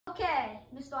Okay,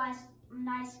 Mr.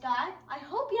 Nice Guy. I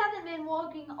hope you haven't been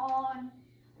working on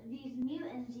these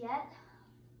mutants yet.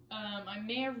 I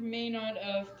may or may not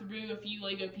have threw a few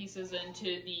Lego pieces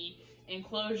into the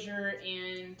enclosure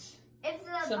and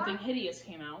something hideous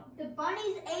came out. The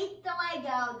bunnies ate the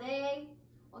Lego. They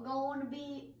are going to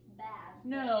be bad.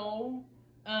 No.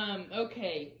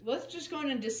 Okay, let's just go on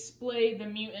and display the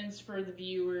mutants for the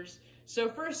viewers. So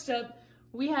first up,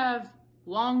 we have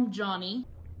Long Johnny.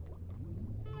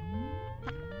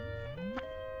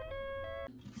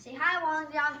 Say hi, Long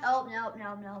John. Oh,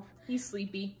 no. He's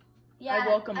sleepy. Yeah, I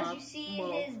woke him as up. you see,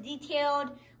 his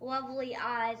detailed, lovely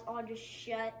eyes are just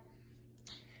shut.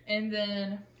 And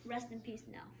then... Rest in peace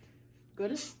now. Go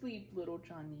to sleep, little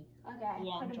Johnny. Okay,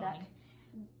 Long put him Johnny. back.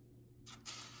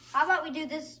 How about we do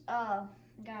this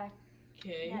guy?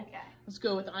 Okay. That guy. Let's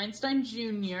go with Einstein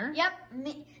Jr. Yep,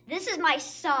 this is my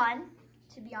son,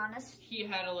 to be honest. He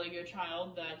had a Lego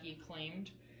child that he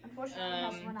claimed. Unfortunately, he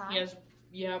has one eye. He has,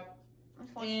 yep.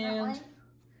 Unfortunately.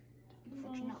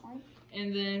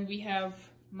 And then we have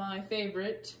my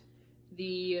favorite,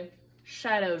 the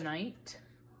Shadow Knight.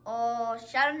 Oh,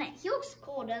 Shadow Knight. He looks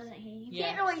cool, doesn't he? You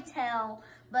can't really tell,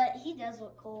 but he does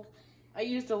look cool. I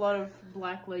used a lot of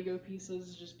black Lego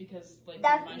pieces just because, like,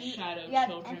 my shadow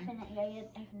children.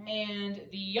 Infinite. And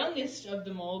the youngest of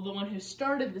them all, the one who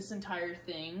started this entire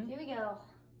thing. Here we go.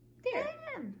 There.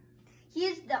 He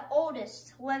is the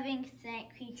oldest living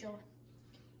creature.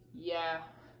 Yeah.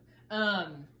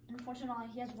 Unfortunately,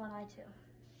 he has one eye too.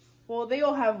 Well, they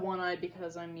all have one eye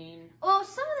because, I mean... Oh,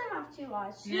 some of them have two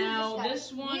eyes. Now,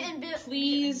 this one,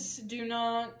 please do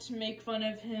not make fun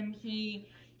of him. He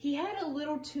had a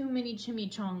little too many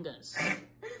chimichangas.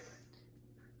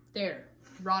 There.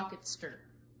 Rocketster.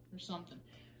 Or something.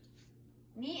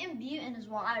 Mutant Mutant is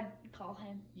what I'd call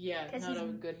him. Yeah, not a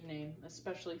good name.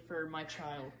 Especially for my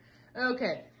child.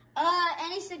 Okay.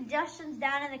 Any suggestions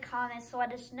down in the comments,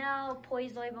 let us know.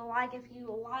 Please leave a like if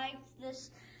you liked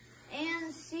this.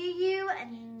 And see you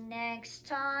next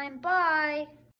time. Bye.